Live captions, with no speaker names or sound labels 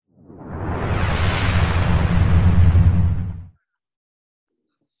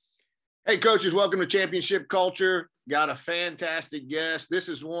Hey, coaches, welcome to Championship Culture. Got a fantastic guest. This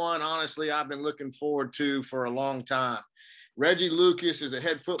is one, honestly, I've been looking forward to for a long time. Reggie Lucas is the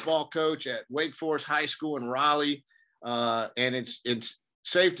head football coach at Wake Forest High School in Raleigh. And it's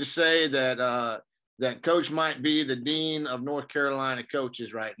safe to say that that coach might be the dean of North Carolina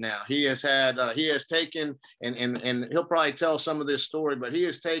coaches right now. He has taken, and he'll probably tell some of this story, but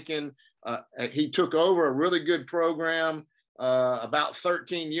he took over a really good program about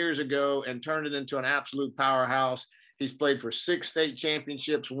 13 years ago and turned it into an absolute powerhouse. He's played for 6 state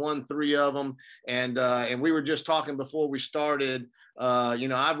championships, won 3 of them. And we were just talking before we started,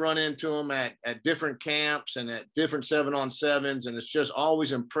 I've run into him at different camps and at different 7-on-7s. And it's just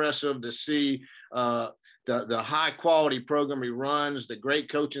always impressive to see the high quality program he runs, the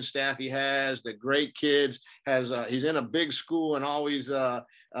great coaching staff he has, the great kids. He's in a big school and always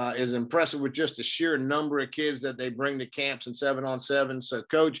is impressive with just the sheer number of kids that they bring to camps and 7-on-7. So,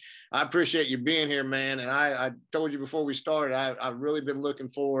 Coach, I appreciate you being here, man. And I told you before we started, I've really been looking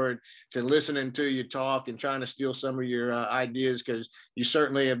forward to listening to you talk and trying to steal some of your ideas, because you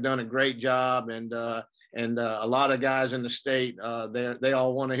certainly have done a great job. And a lot of guys in the state, they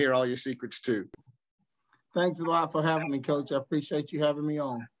all want to hear all your secrets too. Thanks a lot for having me, Coach. I appreciate you having me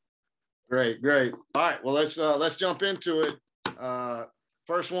on. Great. All right, well, let's jump into it.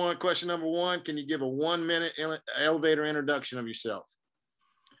 First one, question number 1, can you give a 1-minute elevator introduction of yourself?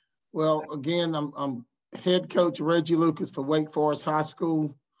 Well, again, I'm head coach Reggie Lucas for Wake Forest High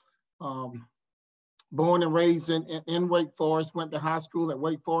School. Born and raised in Wake Forest, went to high school at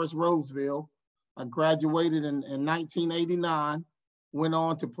Wake Forest Roseville. I graduated in 1989, went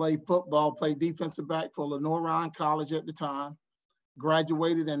on to play football, played defensive back for Lenoir-Rhyne College at the time.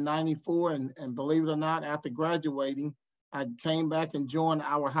 Graduated in 94, and believe it or not, after graduating, I came back and joined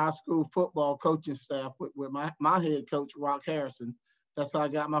our high school football coaching staff with my head coach, Rock Harrison. That's how I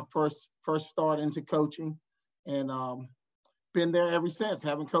got my first start into coaching, and been there ever since.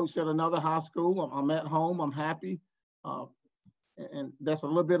 Haven't coached at another high school. I'm at home. I'm happy, and that's a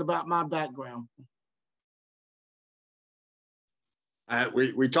little bit about my background.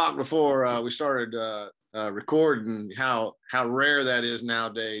 We talked before we started recording how rare that is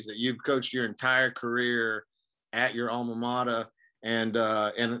nowadays, that you've coached your entire career at your alma mater. And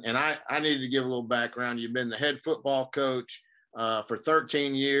I needed to give a little background. You've been the head football coach for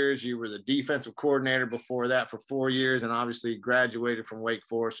 13 years. You were the defensive coordinator before that for 4 years, and obviously graduated from Wake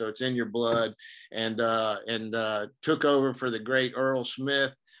Forest, so it's in your blood. And took over for the great Earl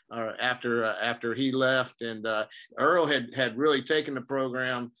Smith after he left. And Earl had really taken the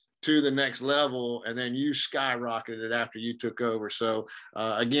program to the next level, and then you skyrocketed it after you took over. So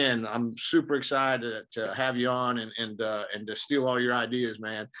again, I'm super excited to have you on and to steal all your ideas,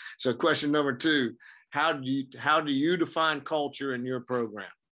 man. So question number 2, how do you define culture in your program?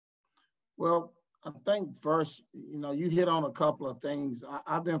 Well, I think first, you hit on a couple of things.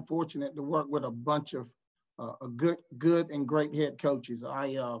 I've been fortunate to work with a bunch of good and great head coaches.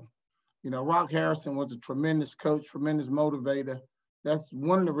 Rock Harrison was a tremendous coach, tremendous motivator. That's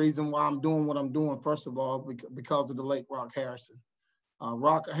one of the reasons why I'm doing what I'm doing, first of all, because of the late Rock Harrison.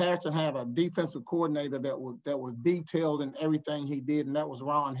 Rock Harrison had a defensive coordinator that was detailed in everything he did, and that was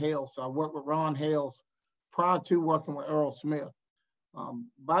Ron Hales. So I worked with Ron Hales prior to working with Earl Smith.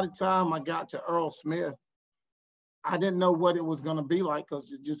 By the time I got to Earl Smith, I didn't know what it was going to be like, because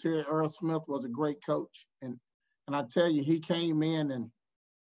just here Earl Smith was a great coach. And I tell you, he came in, and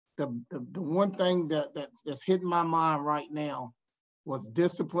the one thing that's hitting my mind right now was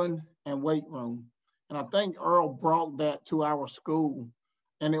discipline and weight room. And I think Earl brought that to our school,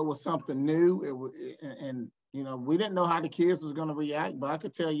 and it was something new. We didn't know how the kids was going to react, but I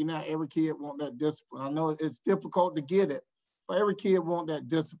could tell you now, every kid want that discipline. I know it's difficult to get it, but every kid want that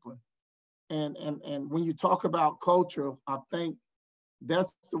discipline. And when you talk about culture, I think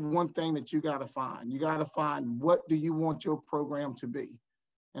that's the one thing that you got to find. You got to find, what do you want your program to be?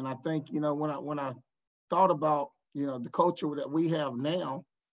 And I think, when I thought about, the culture that we have now,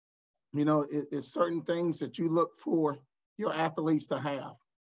 it's certain things that you look for your athletes to have.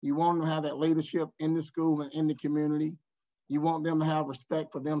 You want them to have that leadership in the school and in the community. You want them to have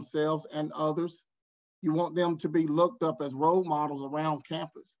respect for themselves and others. You want them to be looked up as role models around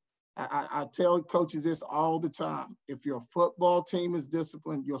campus. I tell coaches this all the time. If your football team is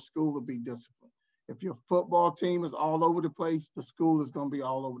disciplined, your school will be disciplined. If your football team is all over the place, the school is going to be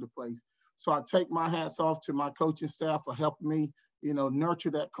all over the place. So I take my hats off to my coaching staff for helping me,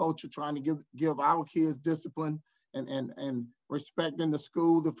 nurture that culture, trying to give our kids discipline and respecting the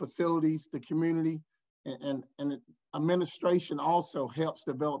school, the facilities, the community, and administration also helps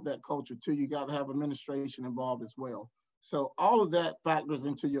develop that culture too. You got to have administration involved as well. So all of that factors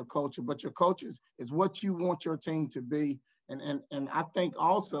into your culture, but your culture is what you want your team to be. And I think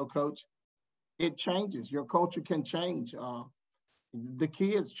also, Coach, it changes. Your culture can change. The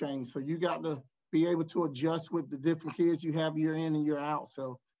kids change. So you got to be able to adjust with the different kids you have year in and year out.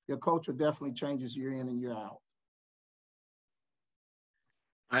 So your culture definitely changes year in and year out.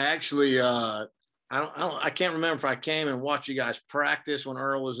 I actually, I can't remember if I came and watched you guys practice when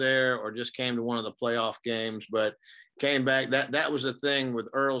Earl was there, or just came to one of the playoff games. But came back. That was the thing with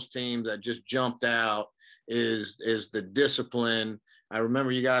Earl's team that just jumped out is the discipline. I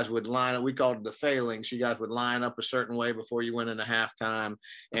remember you guys would line up. We called it the phalanx. You guys would line up a certain way before you went into halftime,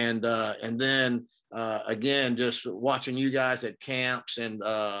 and then again, just watching you guys at camps and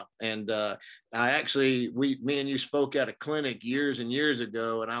me and you spoke at a clinic years and years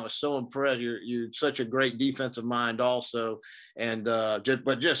ago, and I was so impressed. You're such a great defensive mind also, and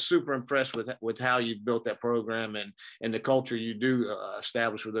just super impressed with how you built that program and the culture you do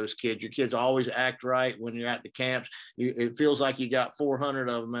establish with those kids. Your kids always act right when you're at the camps. It feels like you got 400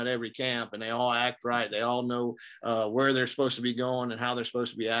 of them at every camp, and they all act right. They all know where they're supposed to be going and how they're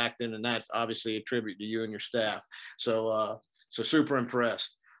supposed to be acting, and that's obviously a tribute to you and your staff. So super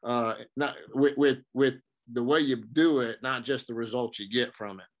impressed. Not with the way you do it, not just the results you get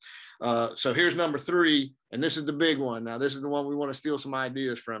from it. So here's number 3, and this is the big one. Now, this is the one we want to steal some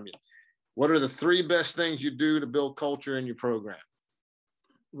ideas from you. What are the 3 best things you do to build culture in your program?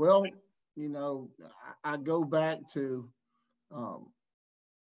 Well, I go back to,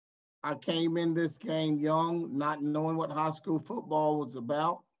 I came in this game young, not knowing what high school football was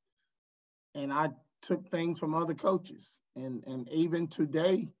about. And I took things from other coaches. And even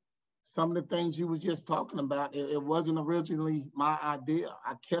today, some of the things you was just talking about, it wasn't originally my idea.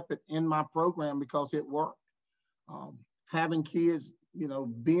 I kept it in my program because it worked. Having kids,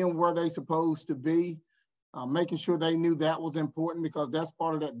 being where they supposed to be, making sure they knew that was important, because that's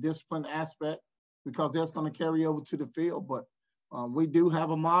part of that discipline aspect, because that's going to carry over to the field. But we do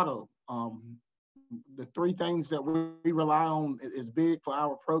have a motto. The 3 things that we rely on is big for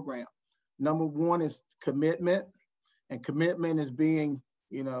our program. Number 1 is commitment, and commitment is being,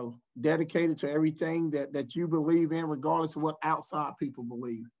 dedicated to everything that you believe in, regardless of what outside people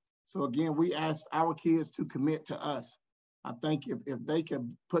believe. So again, we ask our kids to commit to us. I think if they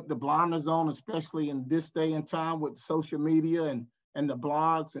could put the blinders on, especially in this day and time with social media and the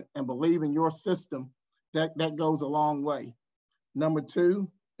blogs, and believe in your system, that goes a long way. Number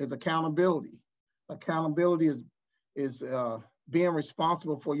 2 is accountability. Accountability is being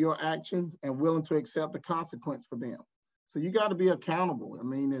responsible for your actions and willing to accept the consequence for them. So you got to be accountable. I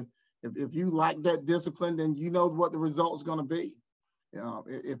mean, if you like that discipline, then you know what the result is going to be.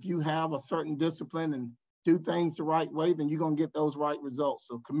 If you have a certain discipline and do things the right way, then you're going to get those right results.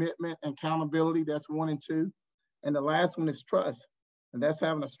 So commitment and accountability, that's 1 and 2. And the last one is trust. And that's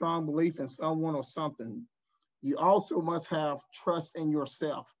having a strong belief in someone or something. You also must have trust in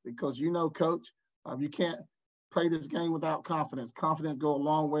yourself, because Coach, you can't play this game without confidence. Confidence goes a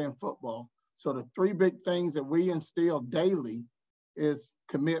long way in football. So the 3 big things that we instill daily is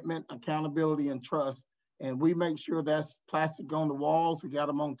commitment, accountability, and trust. And we make sure that's plastic on the walls. We got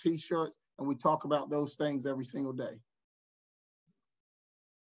them on T-shirts, and we talk about those things every single day.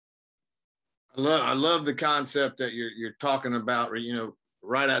 I love the concept that you're talking about,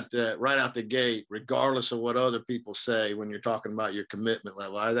 right out the gate, regardless of what other people say, when you're talking about your commitment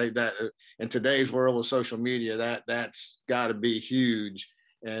level. I think that in today's world with social media, that's got to be huge.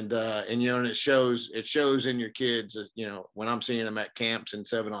 And it shows in your kids, when I'm seeing them at camps and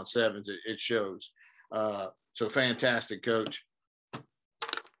 7-on-7s, it shows. So fantastic, Coach.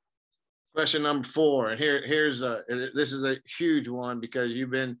 Question number 4, and this is a huge one, because you've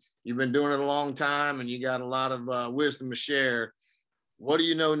been doing it a long time and you got a lot of wisdom to share. What do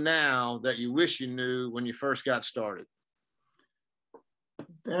you know now that you wish you knew when you first got started?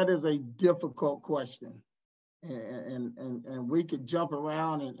 That is a difficult question. And we could jump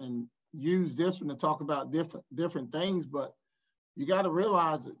around and use this one to talk about different things, but you got to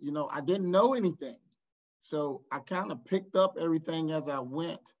realize, I didn't know anything. So I kind of picked up everything as I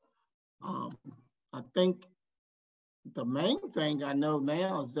went. I think the main thing I know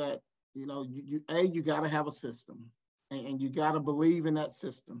now is that, you got to have a system, and you got to believe in that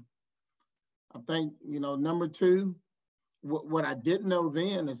system. I think, number 2, what I didn't know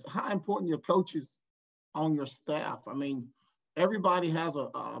then is how important your coach is on your staff. I mean, everybody has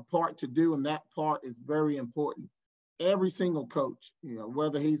a part to do, and that part is very important. Every single coach,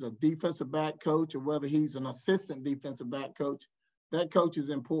 whether he's a defensive back coach or whether he's an assistant defensive back coach, that coach is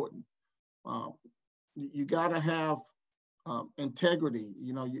important. You got to have integrity.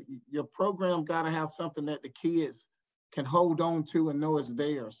 Your program got to have something that the kids can hold on to and know it's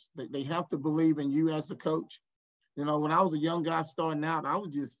theirs. They have to believe in you as a coach. You know, when I was a young guy starting out, I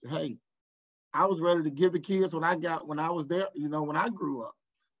was just, hey, I was ready to give the kids what I got when I was there, you know, when I grew up.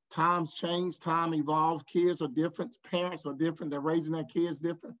 Times change, time evolves, kids are different, parents are different, they're raising their kids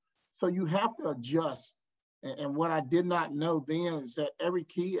different. So you have to adjust. And what I did not know then is that every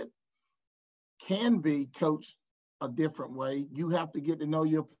kid can be coached a different way. You have to get to know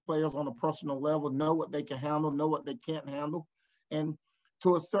your players on a personal level, know what they can handle, know what they can't handle. And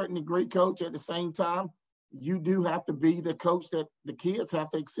to a certain degree, coach, at the same time, you do have to be the coach that the kids have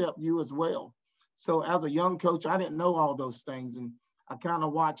to accept you as well. So as a young coach, I didn't know all those things. And I kind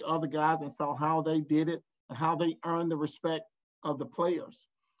of watched other guys and saw how they did it and how they earned the respect of the players.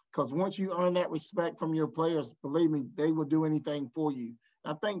 Because once you earn that respect from your players, believe me, they will do anything for you.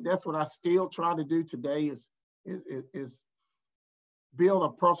 I think that's what I still try to do today is build a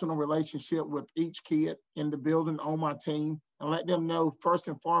personal relationship with each kid in the building on my team and let them know first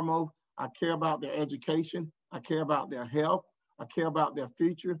and foremost, I care about their education. I care about their health. I care about their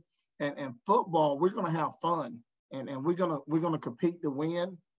future. And football, we're going to have fun and we're going to compete to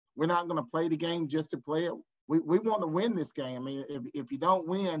win. We're not going to play the game just to play it. We want to win this game. I mean, if you don't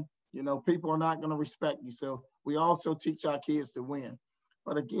win, you know, people are not going to respect you. So we also teach our kids to win.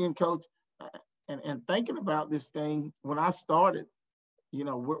 But again, coach, and thinking about this thing, when I started, you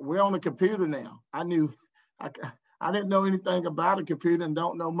know, we're on the computer now. I didn't know anything about a computer and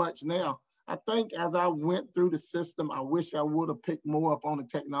don't know much now. I think as I went through the system, I wish I would have picked more up on the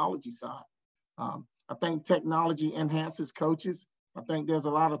technology side. I think technology enhances coaches. I think there's a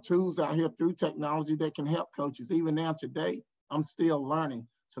lot of tools out here through technology that can help coaches. Even now today, I'm still learning.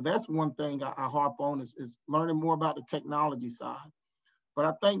 So that's one thing I harp on is learning more about the technology side. But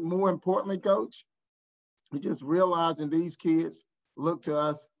I think more importantly, coach, we just realizing these kids look to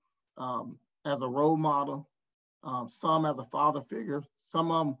us as a role model, some as a father figure,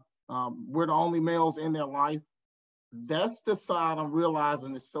 some of them, we're the only males in their life. That's the side I'm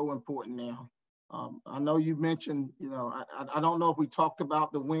realizing is so important now. I know you mentioned, you know, I don't know if we talked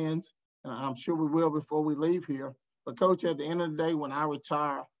about the wins, and I'm sure we will before we leave here. But coach, at the end of the day, when I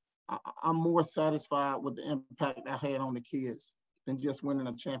retire, I'm more satisfied with the impact I had on the kids than just winning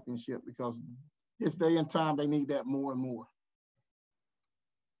a championship, because this day and time, they need that more and more.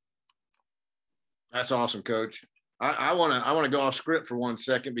 That's awesome, Coach. I want to go off script for 1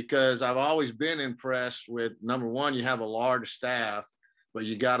 second, because I've always been impressed with, number one, you have a large staff, but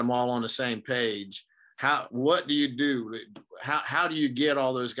you got them all on the same page. What do you do? How do you get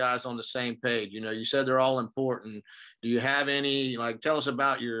all those guys on the same page? You know, you said they're all important. Do you have any, like, tell us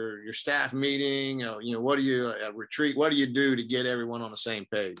about your staff meeting? You know, what do you retreat? What do you do to get everyone on the same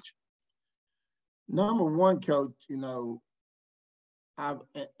page? Number one, coach, you know, I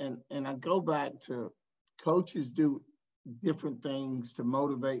go back to coaches do different things to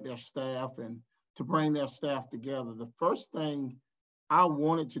motivate their staff and to bring their staff together. The first thing I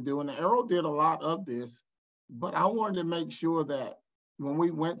wanted to do, and Errol did a lot of this, but I wanted to make sure that when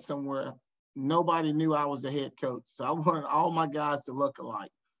we went somewhere, nobody knew I was the head coach. So I wanted all my guys to look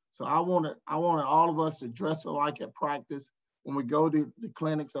alike. So I wanted all of us to dress alike at practice. When we go to the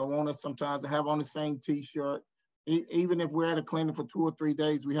clinics, I want us sometimes to have on the same T-shirt. Even if we're at a clinic for 2 or 3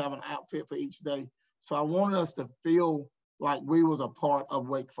 days, we have an outfit for each day. So I wanted us to feel like we was a part of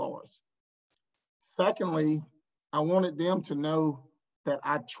Wake Forest. Secondly, I wanted them to know that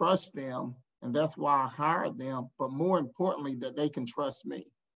I trust them, and that's why I hired them, but more importantly, that they can trust me.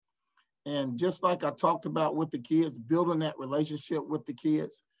 And just like I talked about with the kids, building that relationship with the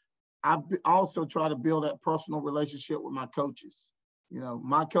kids, I also try to build that personal relationship with my coaches. You know,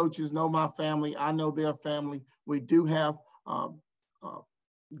 my coaches know my family. I know their family. We do have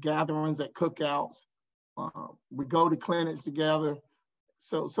gatherings at cookouts. We go to clinics together.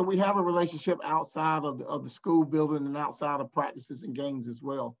 So we have a relationship outside of the school building and outside of practices and games as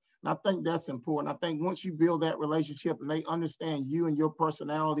well. And I think that's important. I think once you build that relationship and they understand you and your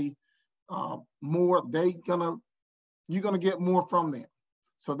personality more, you're gonna get more from them.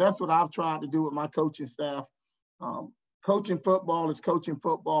 So that's what I've tried to do with my coaching staff. Coaching football is coaching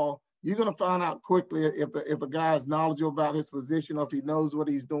football. You're gonna find out quickly if a guy is knowledgeable about his position or if he knows what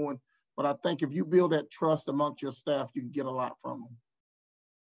he's doing. But I think if you build that trust amongst your staff, you can get a lot from them.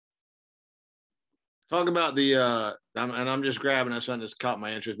 Talk about the, and I'm just grabbing at something that's caught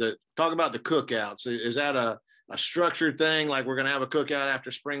my interest. Talk about the cookouts. Is that a structured thing, like we're going to have a cookout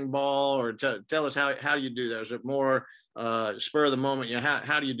after spring ball, or tell us how you do that? Is it more spur of the moment?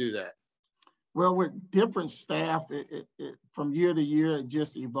 How do you do that? Well, with different staff, from year to year, it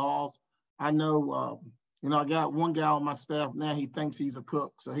just evolves. I know You know, I got one guy on my staff now, he thinks he's a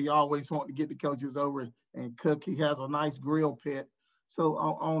cook. So he always wants to get the coaches over and cook. He has a nice grill pit. So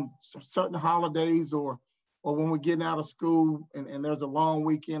on certain holidays or when we're getting out of school and there's a long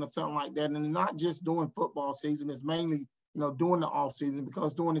weekend or something like that, and not just during football season, it's mainly, you know, during the off season,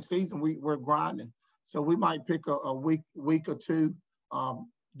 because during the season we're grinding. So we might pick a week or two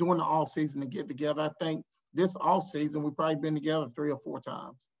during the off season to get together. I think this off season we've probably been together 3 or 4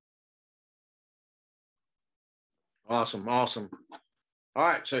 times. Awesome. Awesome. All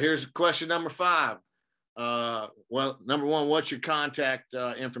right. So here's question number 5. Well, number 1, what's your contact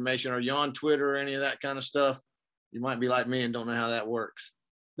information? Are you on Twitter or any of that kind of stuff? You might be like me and don't know how that works.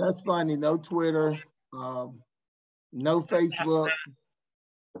 That's funny. No Twitter, no Facebook.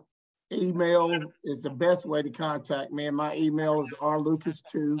 Email is the best way to contact me. And my email is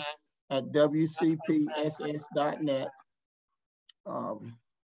rlucas2@wcpss.net.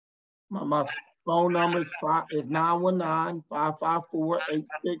 My phone number is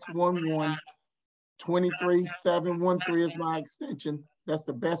 919-554-8611. 23713 is my extension. That's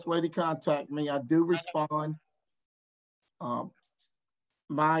the best way to contact me. I do respond.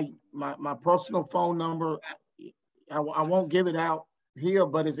 My personal phone number, I won't give it out here,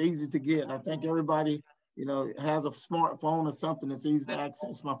 but it's easy to get. I think everybody, you know, has a smartphone or something that's easy to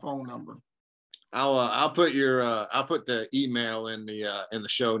access my phone number. I'll put the email in the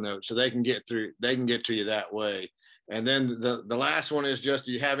show notes so they can get to you that way. And then the last one is just,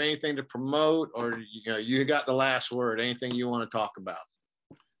 do you have anything to promote, or you got the last word? Anything you want to talk about?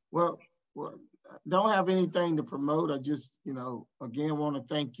 Well, don't have anything to promote. I just, you know, again, want to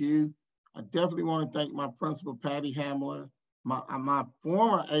thank you. I definitely want to thank my principal, Patty Hamler, my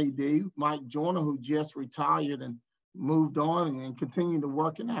former AD, Mike Joyner, who just retired and moved on and continued to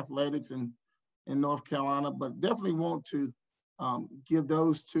work in athletics in North Carolina. But definitely want to give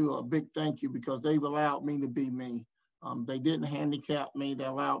those two a big thank you, because they've allowed me to be me. They didn't handicap me. They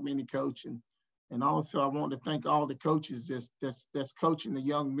allowed me to coach. And also I want to thank all the coaches that's coaching the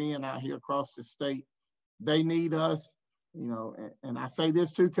young men out here across the state. They need us, you know, and I say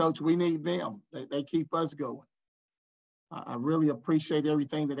this too, Coach, we need them. They keep us going. I really appreciate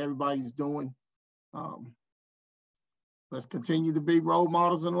everything that everybody's doing. Let's continue to be role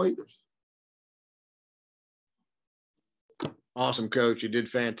models and leaders. Awesome, Coach. You did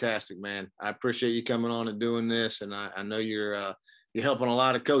fantastic, man. I appreciate you coming on and doing this. And I know you're helping a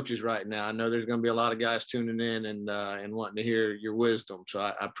lot of coaches right now. I know there's going to be a lot of guys tuning in and wanting to hear your wisdom. So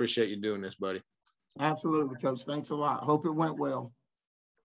I appreciate you doing this, buddy. Absolutely, Coach. Thanks a lot. Hope it went well.